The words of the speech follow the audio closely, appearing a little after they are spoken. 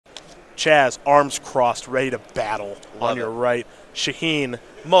Chaz, arms crossed, ready to battle. On your right, Shaheen.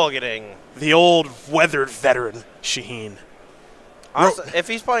 Mulliganing. The old weathered veteran, Shaheen. Honestly, if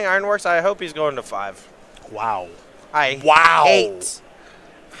he's playing Ironworks, I hope he's going to 5. Wow. I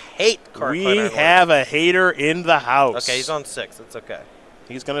hate card We playing have a hater in the house. Okay, he's on 6. It's okay.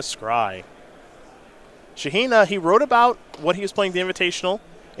 He's going to scry. Shaheen, he wrote about what he was playing the Invitational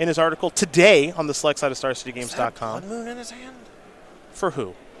in his article today on the select site of StarCityGames.com. Blood Moon in his hand? For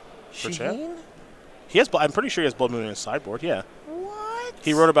who? For Shaheen? He has. I'm pretty sure he has Blood Moon in his sideboard. Yeah. What?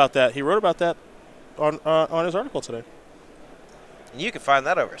 He wrote about that. He wrote about that on his article today. And you can find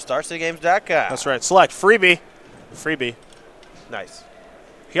that over at StarCityGames.com. That's right. Select freebie. Nice.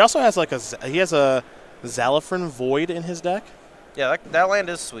 He also has like a Zalafrin Void in his deck. Yeah, that land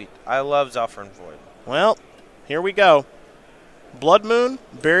is sweet. I love Zalafrin Void. Well, here we go. Blood Moon,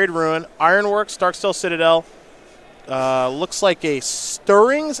 Buried Ruin, Ironworks, Darksteel Citadel. Looks like a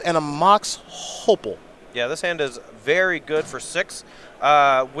Stirrings and a Mox Hopal. Yeah, this hand is very good for 6.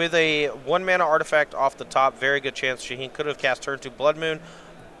 With a 1-mana artifact off the top, very good chance Shaheen could have cast turn 2 Blood Moon.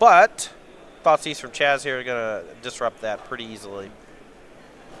 But Thoughtseize from Chaz here are going to disrupt that pretty easily.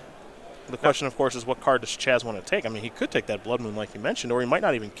 The question, of course, is what card does Chaz want to take? I mean, he could take that Blood Moon like you mentioned, or he might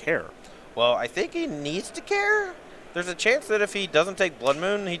not even care. Well, I think he needs to care. There's a chance that if he doesn't take Blood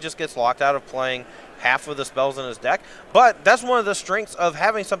Moon, he just gets locked out of playing half of the spells in his deck. But that's one of the strengths of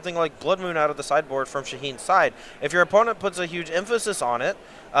having something like Blood Moon out of the sideboard from Shaheen's side. If your opponent puts a huge emphasis on it,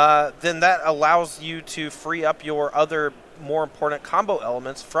 then that allows you to free up your other more important combo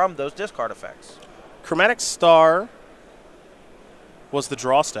elements from those discard effects. Chromatic Star was the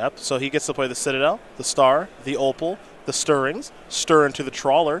draw step, so he gets to play the Citadel, the Star, the Opal, the Stirrings, stir into the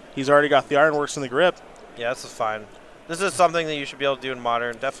Trawler. He's already got the Ironworks in the grip. Yeah, this is fine. This is something that you should be able to do in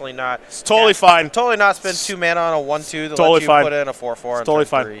Modern. Definitely not. It's totally fine. Totally not spend 2 mana on a 1/2 that totally lets you fine. put in a 4/4. It's totally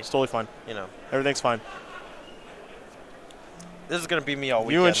fine. 3. It's totally fine. You know, everything's fine. This is going to be me all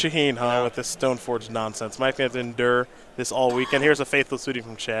weekend. You and Shaheen, huh, with this Stoneforge nonsense. Might have to endure this all weekend. Here's a Faithless Looting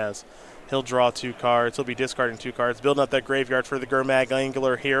from Chaz. He'll draw 2 cards. He'll be discarding 2 cards. Building up that graveyard for the Gurmag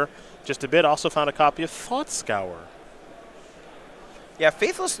Angler here. Just a bit. Also found a copy of Thought Scour. Yeah,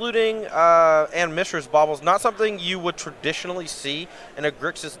 Faithless Looting and Mishra's Baubles, not something you would traditionally see in a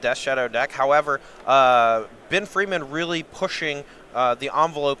Grixis Death Shadow deck. However, Ben Freeman really pushing the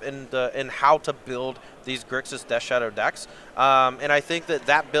envelope in how to build these Grixis Death Shadow decks. And I think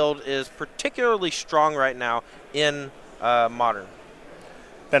that build is particularly strong right now in Modern.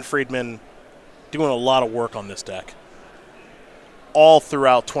 Ben Friedman doing a lot of work on this deck all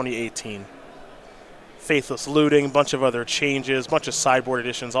throughout 2018. Faithless Looting, bunch of other changes, bunch of sideboard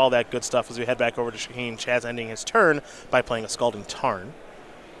additions, all that good stuff as we head back over to Shaheen. Chaz ending his turn by playing a Scalding Tarn.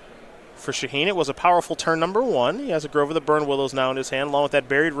 For Shaheen, it was a powerful turn number 1. He has a Grove of the Burn Willows now in his hand, along with that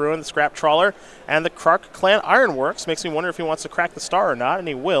Buried Ruin, the Scrap Trawler, and the Krark Clan Ironworks. Makes me wonder if he wants to crack the Star or not, and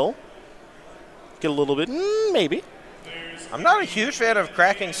he will. Get a little bit, maybe. I'm not a huge fan of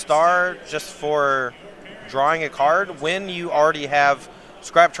cracking Star just for drawing a card when you already have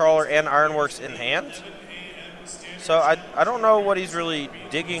Scrap Trawler and Ironworks in hand. So I don't know what he's really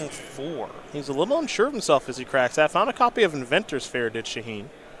digging for. He's a little unsure of himself as he cracks that. Found a copy of Inventor's Fair, did Shaheen.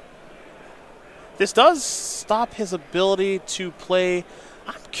 This does stop his ability to play.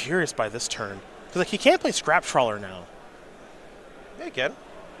 I'm curious by this turn. Because like, he can't play Scrap Trawler now. Yeah, he can.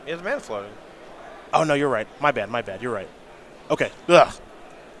 He has mana floating. Oh, no, you're right. My bad. You're right. Okay. Ugh.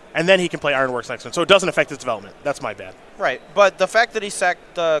 And then he can play Ironworks next turn. So it doesn't affect his development. That's my bad. Right. But the fact that he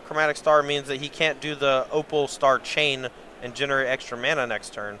sacked the Chromatic Star means that he can't do the Opal Star chain and generate extra mana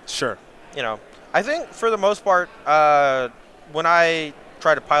next turn. Sure. You know, I think for the most part, when I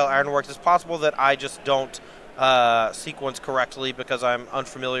try to pile Ironworks, it's possible that I just don't sequence correctly because I'm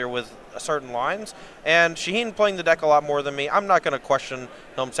unfamiliar with certain lines. And Shaheen playing the deck a lot more than me, I'm not going to question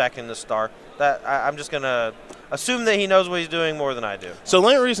him sacking the Star. I'm just going to assume that he knows what he's doing more than I do. So the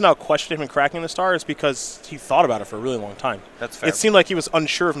only reason I'll question him in cracking the Star is because he thought about it for a really long time. That's fair. It seemed like he was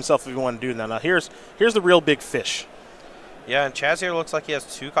unsure of himself if he wanted to do that. Now here's the real big fish. Yeah, and Chaz here looks like he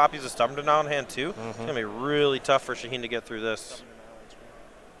has 2 copies of Stubborn Denial in hand too. It's going to be really tough for Shaheen to get through this.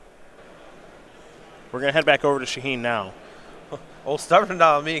 We're going to head back over to Shaheen now. Old Stubborn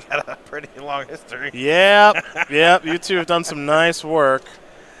Denial and me got a pretty long history. Yep, you two have done some nice work.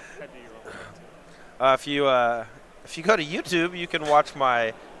 If you go to YouTube, you can watch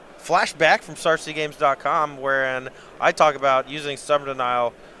my flashback from StarCityGames.com, wherein I talk about using Stubborn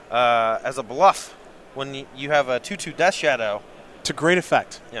Denial as a bluff when you have a 2/2 Death Shadow. To great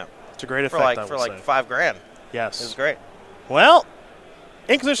effect. Yeah. To great effect, for like $5,000. Yes. It was great. Well,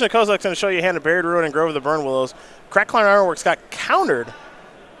 Inquisition of Kozak's going to show you a hand of Buried Ruin and Grove of the Burn Willows. Crack Clan Ironworks got countered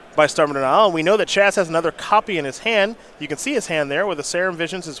by Stubborn Denial. And we know that Chaz has another copy in his hand. You can see his hand there with the Serum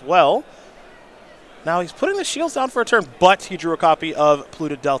Visions as well. Now he's putting the shields down for a turn, but he drew a copy of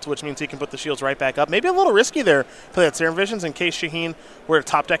Polluted Delta, which means he can put the shields right back up. Maybe a little risky there for that Serum Visions in case Shaheen were to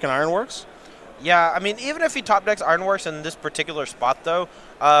top deck an Ironworks. Yeah, I mean, even if he top decks Ironworks in this particular spot, though,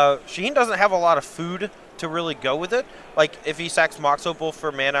 Shaheen doesn't have a lot of food to really go with it. Like, if he sacks Mox Opal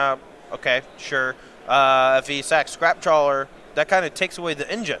for mana, okay, sure. If he sacks Scrap Trawler, that kind of takes away the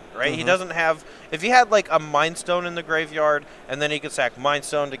engine, right? He doesn't have – if he had, like, a Mind Stone in the graveyard, and then he could sack Mind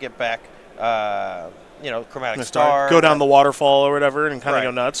Stone to get back – Chromatic Star. Go down the waterfall or whatever and kind of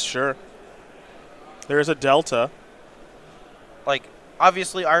go nuts, sure. There's a Delta. Like,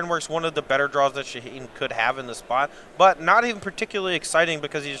 obviously, Ironworks one of the better draws that Shaheen could have in the spot, but not even particularly exciting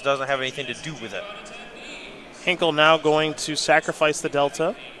because he just doesn't have anything to do with it. Hinkle now going to sacrifice the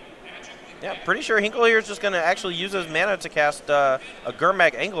Delta. Yeah, pretty sure Hinkle here is just going to actually use his mana to cast a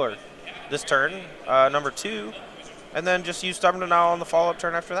Gurmag Angler this turn, number 2. And then just use Stubborn Denial on the follow-up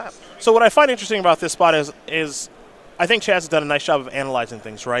turn after that. So what I find interesting about this spot is I think Chaz has done a nice job of analyzing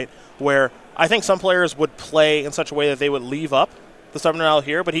things, right? Where I think some players would play in such a way that they would leave up the Stubborn Denial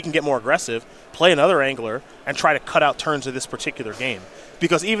here, but he can get more aggressive, play another Angler, and try to cut out turns of this particular game.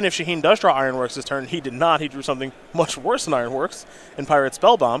 Because even if Shaheen does draw Ironworks this turn, he did not. He drew something much worse than Ironworks in Pirate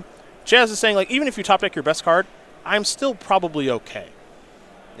Spellbomb. Chaz is saying, like, even if you top deck your best card, I'm still probably okay.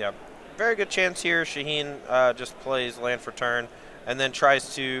 Yep. Very good chance here. Shaheen just plays land for turn and then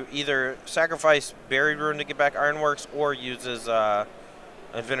tries to either sacrifice Buried Ruin to get back Ironworks or uses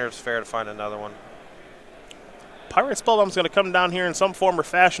Inventor's Fair to find another one. Pirate Spellbomb's going to come down here in some form or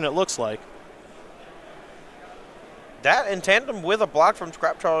fashion, it looks like. That, in tandem with a block from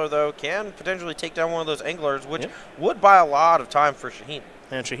Scrap Trawler, though, can potentially take down one of those Anglers, which would buy a lot of time for Shaheen.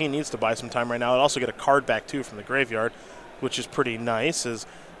 And Shaheen needs to buy some time right now. And also get a card back, too, from the graveyard, which is pretty nice, as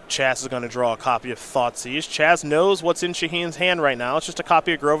Chaz is going to draw a copy of Thoughtseize. Chaz knows what's in Shaheen's hand right now. It's just a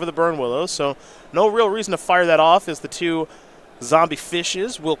copy of Grove of the Burn Willows, so no real reason to fire that off as the 2 zombie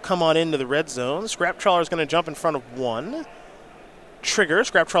fishes will come on into the red zone. Scrap Trawler is going to jump in front of 1. Trigger,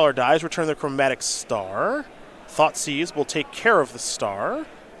 Scrap Trawler dies, return the Chromatic Star. Thoughtseize will take care of the star.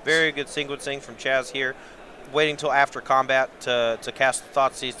 Very good sequencing from Chaz here. Waiting till after combat to cast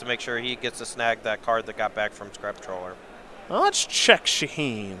Thoughtseize to make sure he gets to snag that card that got back from Scrap Trawler. Well, let's check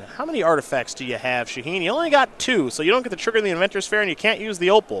Shaheen. How many artifacts do you have, Shaheen? You only got 2, so you don't get to trigger the Inventor's Fair and you can't use the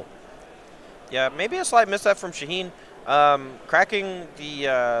Opal. Yeah, maybe a slight misstep from Shaheen. Cracking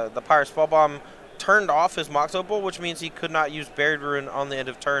the Pirate Spellbomb turned off his Mox Opal, which means he could not use Buried Ruin on the end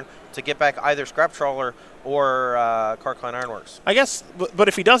of turn to get back either Scrap Trawler or Karkline Ironworks. I guess, but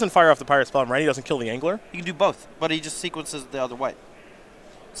if he doesn't fire off the Pirate Spellbomb, right, he doesn't kill the Angler? He can do both, but he just sequences the other way.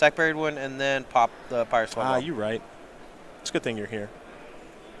 Sack Buried Ruin and then pop the Pirate Spellbomb. Ah, you're right. It's a good thing you're here.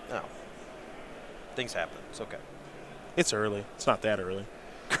 No. Things happen. It's okay. It's early. It's not that early.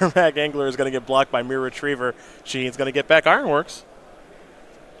 Gurmag Angler is going to get blocked by Mirror Retriever. Shaheen's going to get back Ironworks.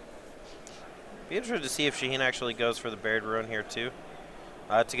 Be interested to see if Shaheen actually goes for the Buried Ruin here, too,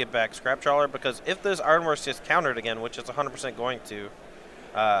 to get back Scrap Trawler, because if this Ironworks gets countered again, which it's 100% going to,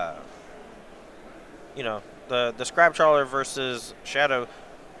 the Scrap Trawler versus Shadow,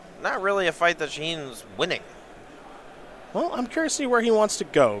 not really a fight that Shaheen's winning. Well, I'm curious to see where he wants to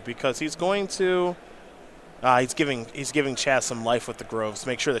go, because he's going to he's giving Chaz some life with the Groves to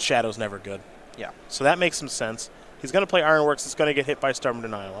make sure that Shadow's never good. Yeah. So that makes some sense. He's going to play Ironworks. It's going to get hit by Stubborn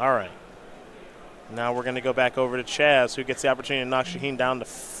Denial. All right. Now we're going to go back over to Chaz, who gets the opportunity to knock Shaheen down to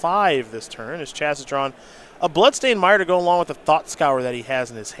 5 this turn, as Chaz has drawn a Bloodstained Mire to go along with the Thought Scour that he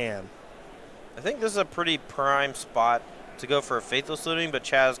has in his hand. I think this is a pretty prime spot to go for a Faithless Looting, but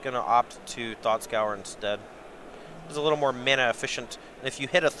Chaz is going to opt to Thought Scour instead. It's a little more mana efficient, and if you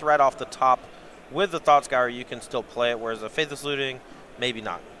hit a threat off the top with the Thought Scour, you can still play it, whereas a Faithless Looting, maybe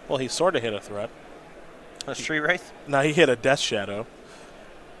not. Well, he sort of hit a threat. A Tree Wraith? No, he hit a Death Shadow.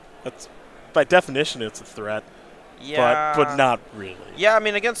 That's, by definition, it's a threat. Yeah. But not really. Yeah, I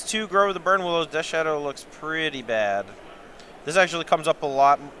mean, against 2 Grove of the Burn Willows, Death Shadow looks pretty bad. This actually comes up a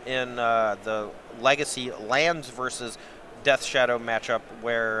lot in the Legacy Lands versus Death Shadow matchup,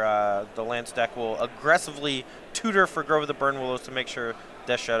 where the Lance deck will aggressively tutor for Grove of the Burn Willows to make sure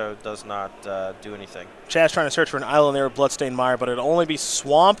Death Shadow does not do anything. Chaz trying to search for an island there with Bloodstained Mire, but it'll only be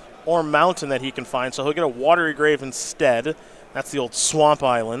swamp or mountain that he can find, so he'll get a Watery Grave instead. That's the old Swamp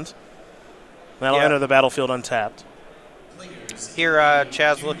Island. That'll enter the battlefield untapped. Here,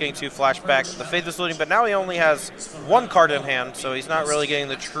 Chaz looking to flash back the Faithless Looting, but now he only has 1 card in hand, so he's not really getting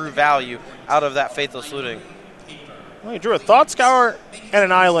the true value out of that Faithless Looting. Well, he drew a Thought Scour and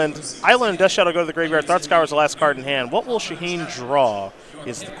an island. Island and Death Shadow go to the graveyard. Thought Scour is the last card in hand. What will Shaheen draw?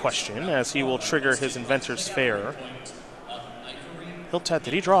 is the question, as he will trigger his Inventor's Fair. He'll tap.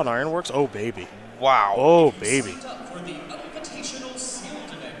 Did he draw an Ironworks? Oh, baby. Wow. Oh, baby.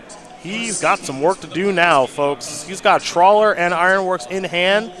 He's got some work to do now, folks. He's got Trawler and Ironworks in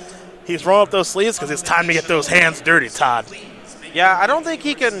hand. He's rolling up those sleeves because it's time to get those hands dirty, Todd. Yeah, I don't think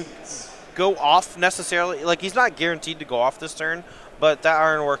he can go off necessarily. Like, he's not guaranteed to go off this turn, but that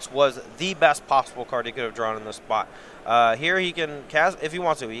Ironworks was the best possible card he could have drawn in this spot. Here he can cast, if he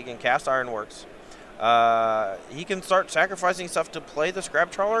wants to, he can cast Ironworks. He can start sacrificing stuff to play the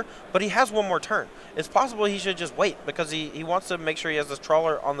Scrap Trawler, but he has one more turn. It's possible he should just wait because he wants to make sure he has this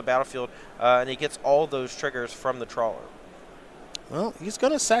Trawler on the battlefield, and he gets all those triggers from the Trawler. Well, he's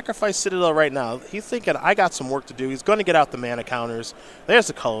going to sacrifice Citadel right now. He's thinking, I got some work to do. He's going to get out the mana counters. There's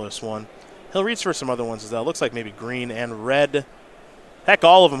the colorless one. He'll reach for some other ones as well. Looks like maybe green and red. Heck,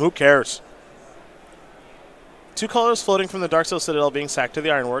 all of them. Who cares? 2 colors floating from the Darksteel Citadel being sacked to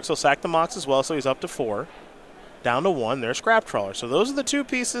the Ironworks. He'll sack the Mox as well, so he's up to 4. Down to 1, there's Scrap Trawler. So those are the 2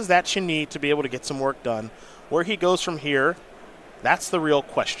 pieces that you need to be able to get some work done. Where he goes from here, that's the real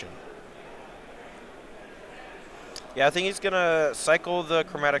question. Yeah, I think he's going to cycle the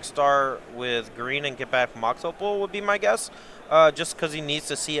Chromatic Star with green and get back Mox Opal would be my guess, just because he needs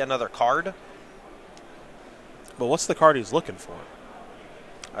to see another card. But what's the card he's looking for?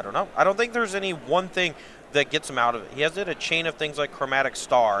 I don't know. I don't think there's any one thing that gets him out of it. He has a chain of things like Chromatic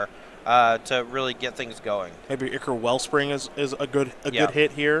Star to really get things going. Maybe Ichor Wellspring is a good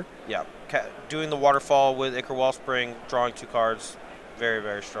hit here. Yeah, doing the waterfall with Ichor Wellspring, drawing 2 cards, very,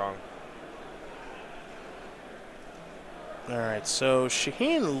 very strong. All right, so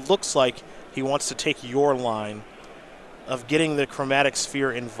Shaheen looks like he wants to take your line of getting the Chromatic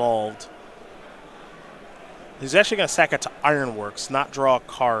Sphere involved. He's actually going to sack it to Ironworks, not draw a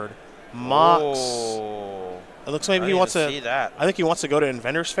card. Mox. Oh. It looks like maybe he wants to see that. I think he wants to go to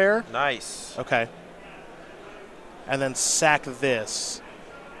Inventor's Fair. Nice. Okay. And then sack this.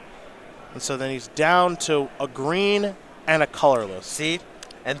 And so then he's down to a green and a colorless. See?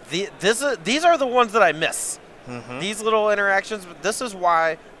 And these are the ones that I miss. Mm-hmm. These little interactions, this is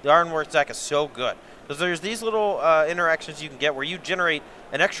why the Ironworks deck is so good. Because there's these little interactions you can get where you generate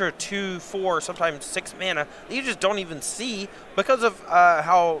an extra 2, 4, sometimes 6 mana that you just don't even see because of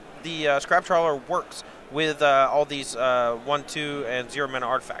how the Scrap Trawler works with all these 1, 2, and 0 mana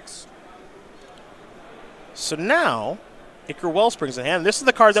artifacts. So now, Ichor Wellspring's in hand. This is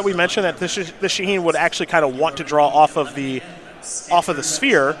the card that we mentioned that the Shaheen would actually kind of want to draw off of the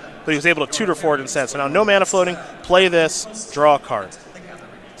sphere, but he was able to tutor for it instead. So now no mana floating, play this, draw a card.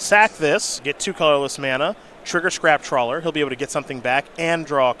 Sack this, get 2 colorless mana, trigger Scrap Trawler. He'll be able to get something back and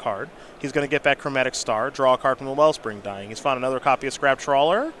draw a card. He's going to get back Chromatic Star, draw a card from the Wellspring dying. He's found another copy of Scrap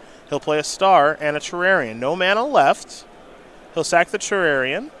Trawler. He'll play a Star and a Terrarian. No mana left. He'll sack the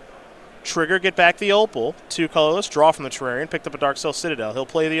Terrarian, trigger, get back the Opal, 2 colorless, draw from the Terrarian, picked up a Darksteel Citadel. He'll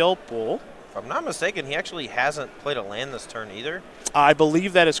play the Opal. If I'm not mistaken, he actually hasn't played a land this turn either. I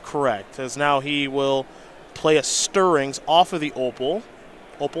believe that is correct, as now he will play a Stirrings off of the Opal.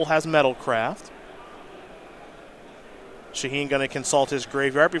 Opal has Metalcraft. Shaheen going to consult his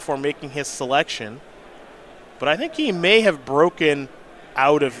graveyard before making his selection. But I think he may have broken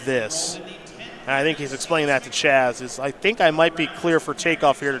out of this. And I think he's explaining that to Chaz. I think I might be clear for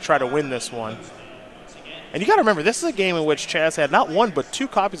takeoff here to try to win this one. And you got to remember, this is a game in which Chaz had not 1 but 2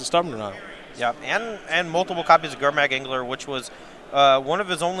 copies of Stubborn Denial. Yeah, and multiple copies of Gurmag Angler, which was one of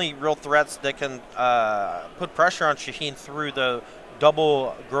his only real threats that can put pressure on Shaheen through the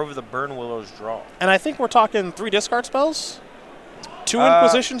double Grove of the Burn Willows draw. And I think we're talking 3 discard spells? 2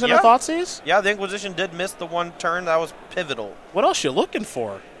 Inquisitions and a Thoughtseize? Yeah, the Inquisition did miss the 1 turn. That was pivotal. What else you looking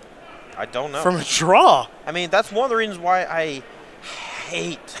for? I don't know. From a draw. I mean, that's one of the reasons why I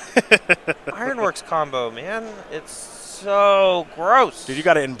hate Ironworks combo, man. It's so gross. Dude, you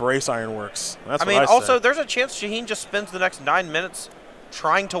got to embrace Ironworks. That's I mean, also, there's a chance Shaheen just spends the next 9 minutes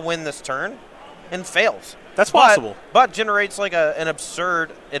trying to win this turn and fails. That's possible. But generates like an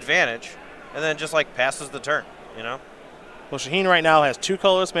absurd advantage and then just like passes the turn, you know? Well, Shaheen right now has 2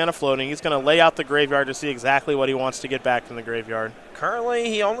 colorless mana floating. He's going to lay out the graveyard to see exactly what he wants to get back from the graveyard. Currently,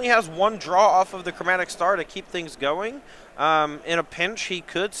 he only has 1 draw off of the Chromatic Star to keep things going. In a pinch, he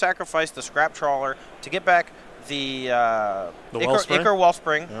could sacrifice the Scrap Trawler to get back the Ichor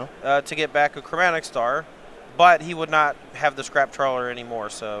Wellspring to get back a Chromatic Star, but he would not have the Scrap Trawler anymore.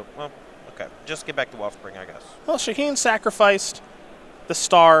 So, well, okay, just get back the Wellspring, I guess. Well, Shaheen sacrificed the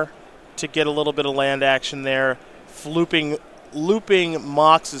Star to get a little bit of land action there. Looping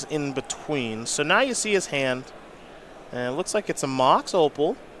Moxes in between. So now you see his hand, and it looks like it's a Mox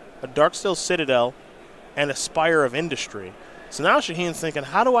Opal, a Darksteel Citadel, and a Spire of Industry. So now Shaheen's thinking,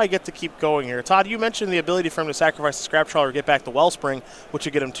 how do I get to keep going here? Todd, you mentioned the ability for him to sacrifice the Scrap Trawler or get back the Wellspring, which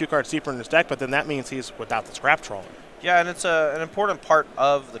would get him 2 cards deeper in his deck, but then that means he's without the Scrap Trawler. Yeah, and it's an important part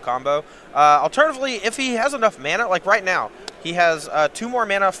of the combo. Alternatively, if he has enough mana, like right now, he has 2 more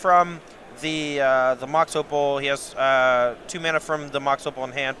mana from the Mox Opal. He has 2 mana from the Mox Opal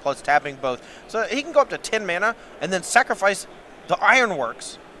in hand, plus tapping both. So he can go up to 10 mana and then sacrifice the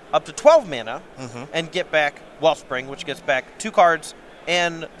Ironworks up to 12 mana and get back Wellspring, which gets back 2 cards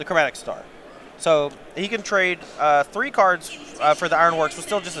and the Chromatic Star. So he can trade 3 cards for the Ironworks with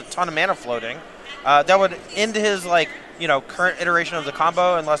still just a ton of mana floating. That would end his current iteration of the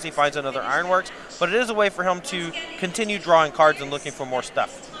combo unless he finds another Ironworks. But it is a way for him to continue drawing cards and looking for more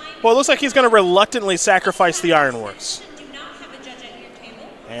stuff. Well, it looks like he's going to reluctantly sacrifice the Ironworks.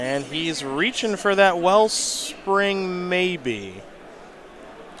 And he's reaching for that Wellspring, maybe.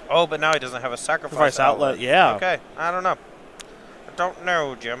 Oh, but now he doesn't have a sacrifice outlet. Yeah. Okay, I don't know. I don't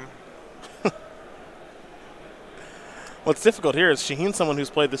know, Jim. What's difficult here is Shaheen's someone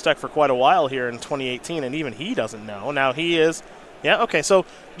who's played this deck for quite a while here in 2018, and even he doesn't know. Now he is, yeah, okay. So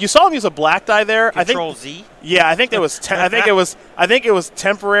you saw him use a black die there. Control Z. Yeah, I think it was. I think it was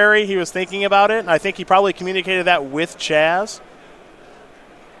temporary. He was thinking about it, and I think he probably communicated that with Chaz.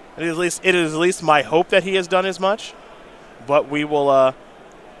 It is at least my hope that he has done as much, but we will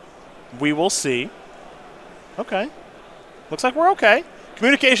see. Okay, looks like we're okay.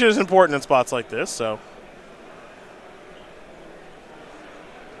 Communication is important in spots like this, so.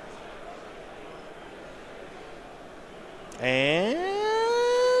 And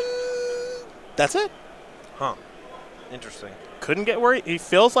that's it. Huh. Interesting. Couldn't get where he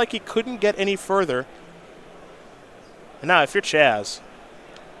feels like he couldn't get any further. And now, if you're Chaz,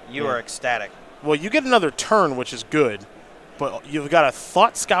 you are ecstatic. Well, you get another turn, which is good, but you've got a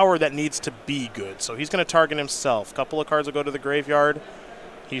Thought Scour that needs to be good. So he's going to target himself. A couple of cards will go to the graveyard.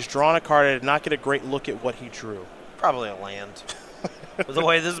 He's drawn a card. I did not get a great look at what he drew. Probably a land. With the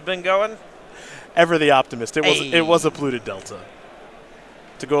way this has been going. Ever the optimist. It was a Polluted Delta.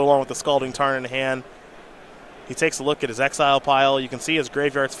 To go along with the Scalding Tarn in hand. He takes a look at his exile pile. You can see his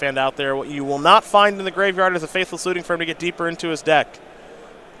graveyard's fanned out there. What you will not find in the graveyard is a Faithless Looting for him to get deeper into his deck.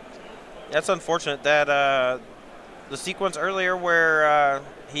 That's unfortunate that the sequence earlier where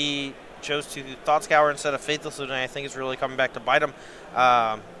he chose to Thought Scour instead of Faithless Looting, I think is really coming back to bite him.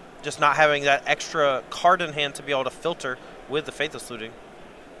 Just not having that extra card in hand to be able to filter with the Faithless Looting.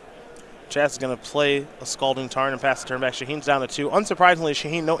 Chaz is going to play a Scalding Tarn and pass the turn back. Shaheen's down to 2. Unsurprisingly,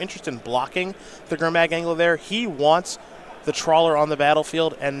 Shaheen, no interest in blocking the Grimag Angler there. He wants the Trawler on the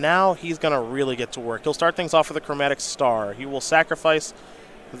battlefield, and now he's going to really get to work. He'll start things off with a Chromatic Star. He will sacrifice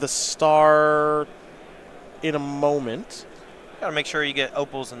the Star in a moment. Got to make sure you get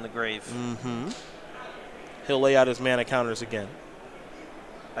Opals in the grave. He'll lay out his mana counters again.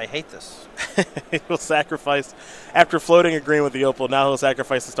 I hate this. He'll sacrifice, after floating a green with the Opal, now he'll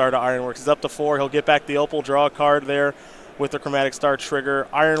sacrifice the Star to Ironworks. He's up to 4. He'll get back the Opal, draw a card there with the Chromatic Star trigger.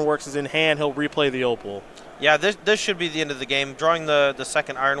 Ironworks is in hand. He'll replay the Opal. Yeah, this should be the end of the game. Drawing the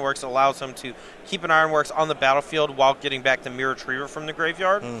second Ironworks allows him to keep an Ironworks on the battlefield while getting back the Mirror Retriever from the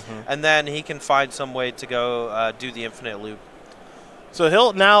graveyard. And then he can find some way to go do the infinite loop. So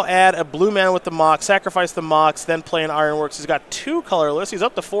he'll now add a blue mana with the Mox, sacrifice the Mox, then play an Ironworks. He's got 2 colorless. He's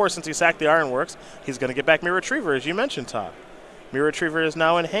up to 4 since he sacked the Ironworks. He's going to get back Mirror Retriever, as you mentioned, Todd. Mirror Retriever is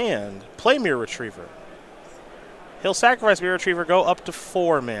now in hand. Play Mirror Retriever. He'll sacrifice Mirror Retriever, go up to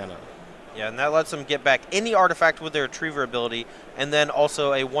 4 mana. Yeah, and that lets him get back any artifact with their Retriever ability, and then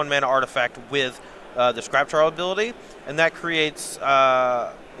also a 1-mana artifact with the Scrap Trawler ability. And that creates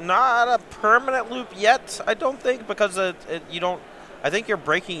not a permanent loop yet, I don't think, because you don't. I think you're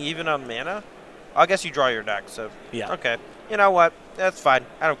breaking even on mana. I guess you draw your deck, so yeah. Okay. You know what? That's fine.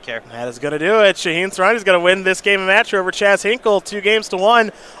 I don't care. That is going to do it. Shaheen Soorani's going to win this game of match over Chaz Hinkle,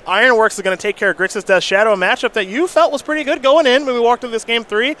 2-1. Ironworks is going to take care of Grixis Death Shadow, a matchup that you felt was pretty good going in when we walked into this game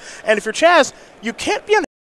 3. And if you're Chaz, you can't be on